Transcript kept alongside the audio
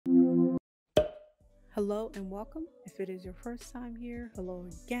Hello and welcome. If it is your first time here, hello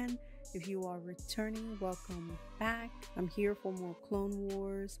again. If you are returning, welcome back. I'm here for more Clone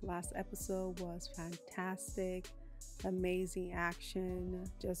Wars. Last episode was fantastic, amazing action,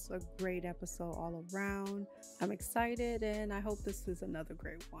 just a great episode all around. I'm excited and I hope this is another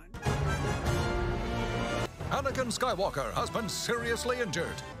great one. Anakin Skywalker has been seriously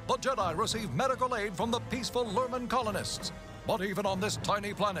injured. The Jedi receive medical aid from the peaceful Lurmen colonists. But even on this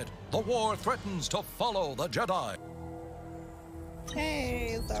tiny planet, the war threatens to follow the Jedi.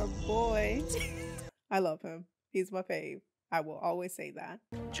 Hey, it's our boy. I love him. He's my fave. I will always say that.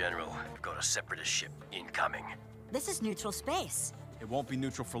 General, we've got a separatist ship incoming. This is neutral space. It won't be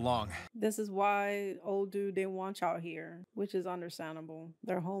neutral for long. This is why old dude didn't want y'all here, which is understandable.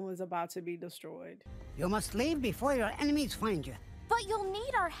 Their home is about to be destroyed. You must leave before your enemies find you. But you'll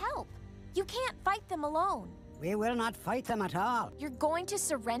need our help. You can't fight them alone. We will not fight them at all. You're going to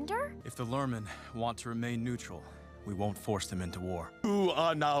surrender? If the Lurmen want to remain neutral, we won't force them into war. You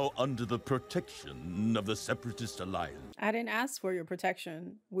are now under the protection of the Separatist Alliance. I didn't ask for your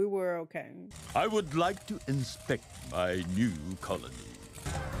protection. We were okay. I would like to inspect my new colony.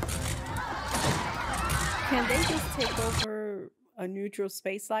 Can they just take over a neutral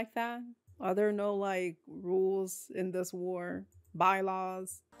space like that? Are there no, rules in this war?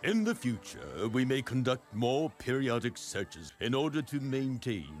 Bylaws? In the future, we may conduct more periodic searches in order to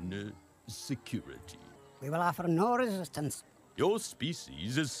maintain security. We will offer no resistance. Your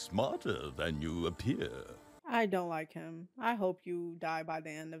species is smarter than you appear. I don't like him. I hope you die by the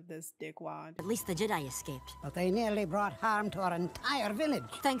end of this dickwad. At least the Jedi escaped. But they nearly brought harm to our entire village.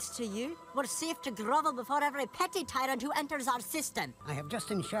 Thanks to you, we're safe to grovel before every petty tyrant who enters our system. I have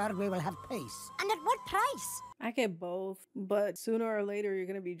just ensured we will have peace. And at what price? I get both, but sooner or later you're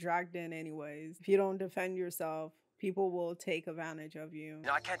gonna be dragged in anyways. If you don't defend yourself, people will take advantage of you.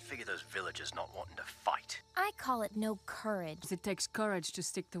 I can't figure those villagers not wanting to fight. I call it no courage. It takes courage to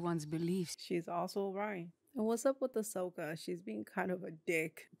stick to one's beliefs. She's also right. And what's up with Ahsoka? She's being kind of a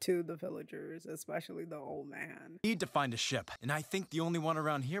dick to the villagers, especially the old man. We need to find a ship, and I think the only one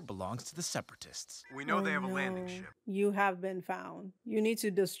around here belongs to the Separatists. We know they have a landing ship. You have been found. You need to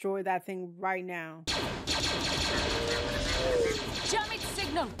destroy that thing right now. Jam its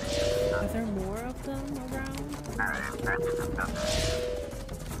signal! Are there more of them around?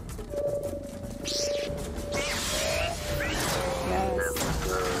 Yes.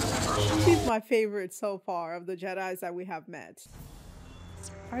 She's my favorite so far of the Jedis that we have met.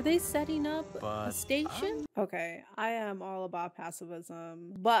 Are they setting up a station? Okay, I am all about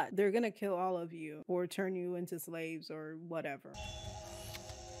pacifism, but they're gonna kill all of you or turn you into slaves or whatever.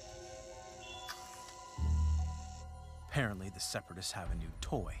 Apparently, the Separatists have a new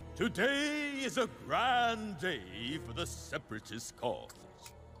toy. Today is a grand day for the Separatist cause.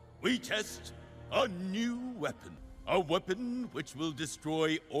 We test a new weapon. A weapon which will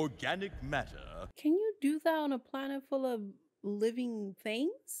destroy organic matter. Can you do that on a planet full of living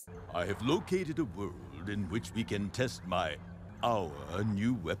things? I have located a world in which we can test our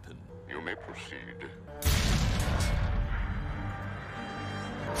new weapon. You may proceed.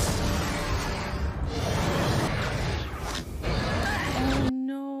 Oh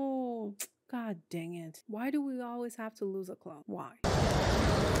no. God dang it. Why do we always have to lose a clone? Why?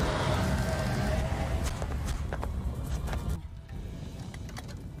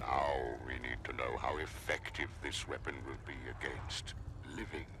 Now we need to know how effective this weapon will be against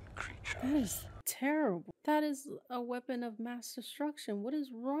living creatures. That is terrible. That is a weapon of mass destruction. What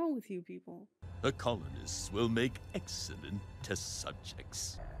is wrong with you people? The colonists will make excellent test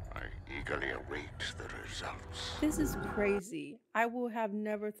subjects. I eagerly await the results. This is crazy. I would have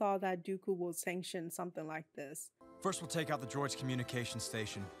never thought that Dooku will sanction something like this. First, we'll take out the droid's communication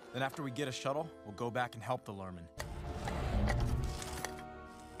station. Then after we get a shuttle, we'll go back and help the Lurmen.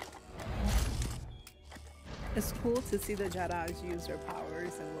 It's cool to see the Jedis use their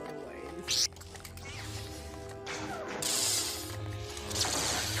powers in little ways.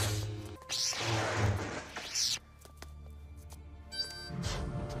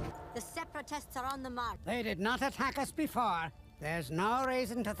 The Separatists are on the march. They did not attack us before. There's no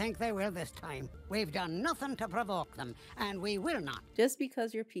reason to think they will this time. We've done nothing to provoke them, and we will not. Just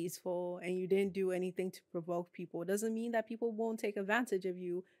because you're peaceful and you didn't do anything to provoke people doesn't mean that people won't take advantage of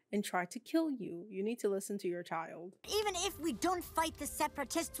you and try to kill you. You need to listen to your child. Even if we don't fight the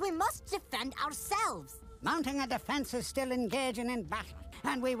Separatists, we must defend ourselves. Mounting a defense is still engaging in battle,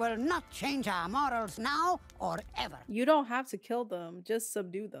 and we will not change our morals now or ever. You don't have to kill them, just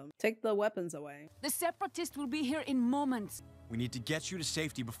subdue them. Take the weapons away. The separatists will be here in moments. We need to get you to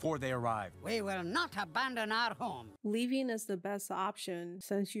safety before they arrive. We will not abandon our home. Leaving is the best option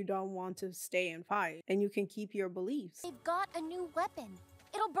since you don't want to stay and fight, and you can keep your beliefs. They've got a new weapon.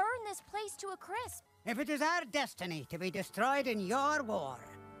 It'll burn this place to a crisp. If it is our destiny to be destroyed in your war,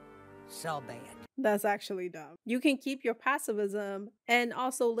 so be it. That's actually dumb. You can keep your pacifism and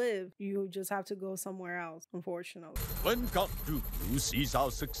also live. You just have to go somewhere else, unfortunately. When Count Dooku sees how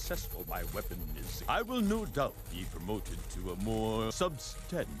successful my weapon is, I will no doubt be promoted to a more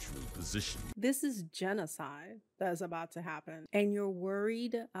substantial position. This is genocide that's about to happen, and you're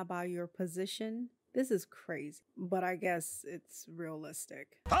worried about your position? This is crazy, but I guess it's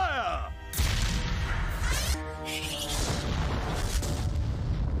realistic. Fire!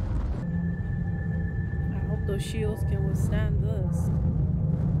 I hope those shields can withstand this.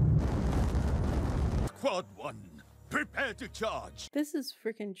 Quad 1, prepare to charge. This is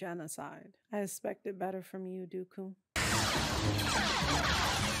freaking genocide. I expected better from you, Dooku.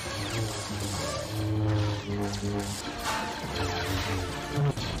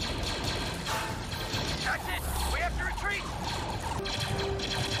 That's it! We have to retreat!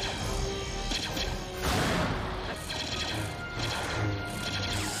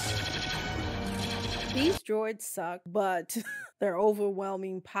 These droids suck, but their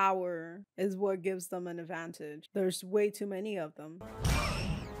overwhelming power is what gives them an advantage. There's way too many of them.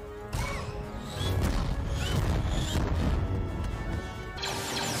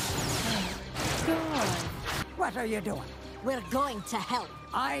 God. What are you doing? We're going to help.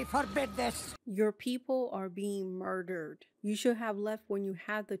 I forbid this. Your people are being murdered. You should have left when you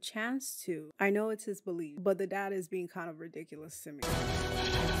had the chance to. I know it's his belief, but the dad is being kind of ridiculous to me.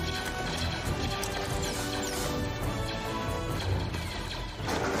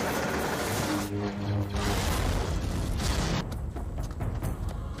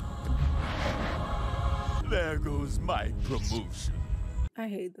 There goes my promotion. I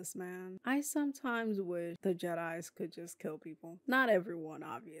hate this man. I sometimes wish the Jedis could just kill people. Not everyone,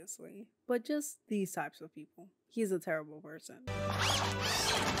 obviously, but just these types of people. He's a terrible person.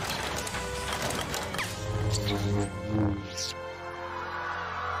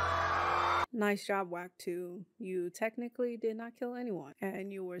 Nice job, Whack 2. You technically did not kill anyone,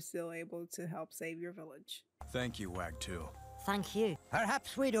 and you were still able to help save your village. Thank you, Wag 2. Thank you.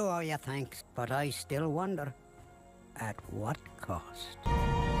 Perhaps we do owe you thanks, but I still wonder, at what cost?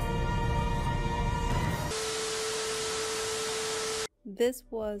 This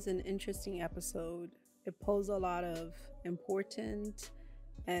was an interesting episode. It posed a lot of important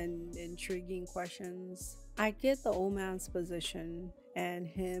and intriguing questions. I get the old man's position and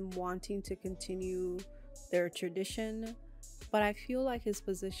him wanting to continue their tradition, but I feel like his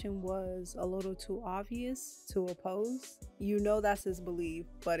position was a little too obvious to oppose. You know that's his belief,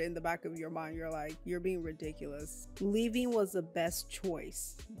 but in the back of your mind, you're like, you're being ridiculous. Leaving was the best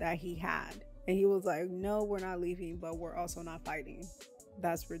choice that he had. And he was like, no, we're not leaving, but we're also not fighting.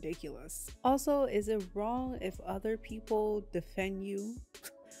 That's ridiculous. Also, is it wrong if other people defend you?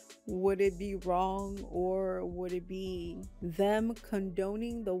 Would it be wrong, or would it be them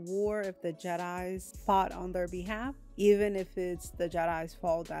condoning the war if the Jedis fought on their behalf, even if it's the Jedi's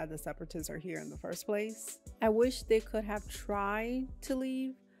fault that the separatists are here in the first place? I wish they could have tried to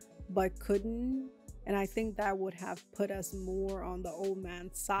leave but couldn't, and I think that would have put us more on the old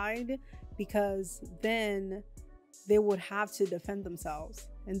man's side, because then they would have to defend themselves,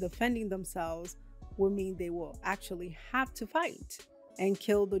 and defending themselves would mean they will actually have to fight and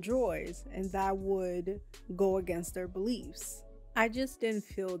kill the droids, and that would go against their beliefs. I just didn't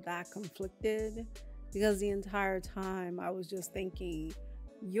feel that conflicted, because the entire time I was just thinking,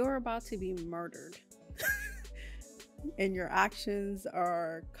 you're about to be murdered and your actions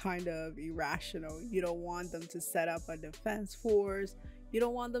are kind of irrational. You don't want them to set up a defense force. You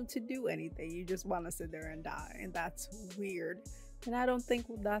don't want them to do anything. You just want to sit there and die, and that's weird. And I don't think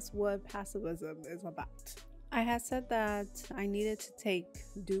that's what pacifism is about. I had said that I needed to take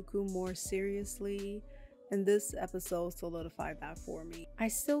Dooku more seriously, and this episode solidified that for me. I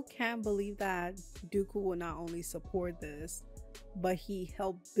still can't believe that Dooku will not only support this, but he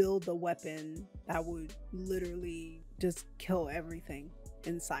helped build the weapon that would literally just kill everything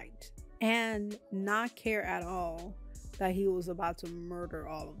in sight, and not care at all that he was about to murder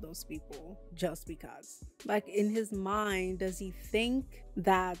all of those people just because. Like, in his mind, does he think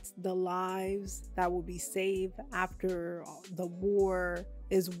that the lives that will be saved after the war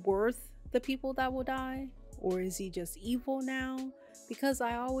is worth the people that will die? Or is he just evil now? Because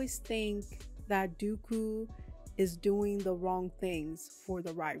I always think that Dooku is doing the wrong things for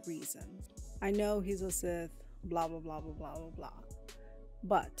the right reasons. I know he's a Sith, blah blah blah blah blah blah blah,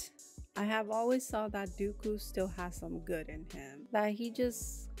 but I have always thought that Dooku still has some good in him, that he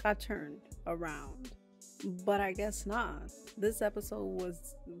just got turned around. But I guess not. This episode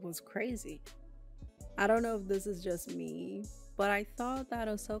was crazy. I don't know if this is just me, but I thought that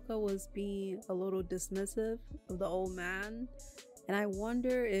Ahsoka was being a little dismissive of the old man, and I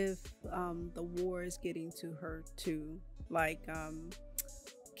wonder if the war is getting to her too, like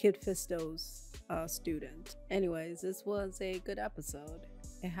Kid Fisto's student. Anyways, this was a good episode.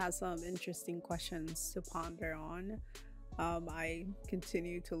 It has some interesting questions to ponder on. I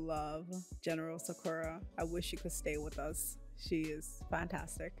continue to love General Secura. I wish she could stay with us. She is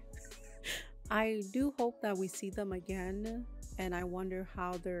fantastic. I do hope that we see them again, and I wonder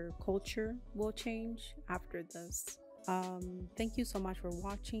how their culture will change after this. Thank you so much for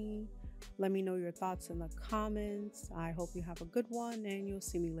watching. Let me know your thoughts in the comments. I hope you have a good one, and you'll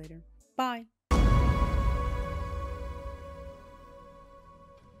see me later. Bye.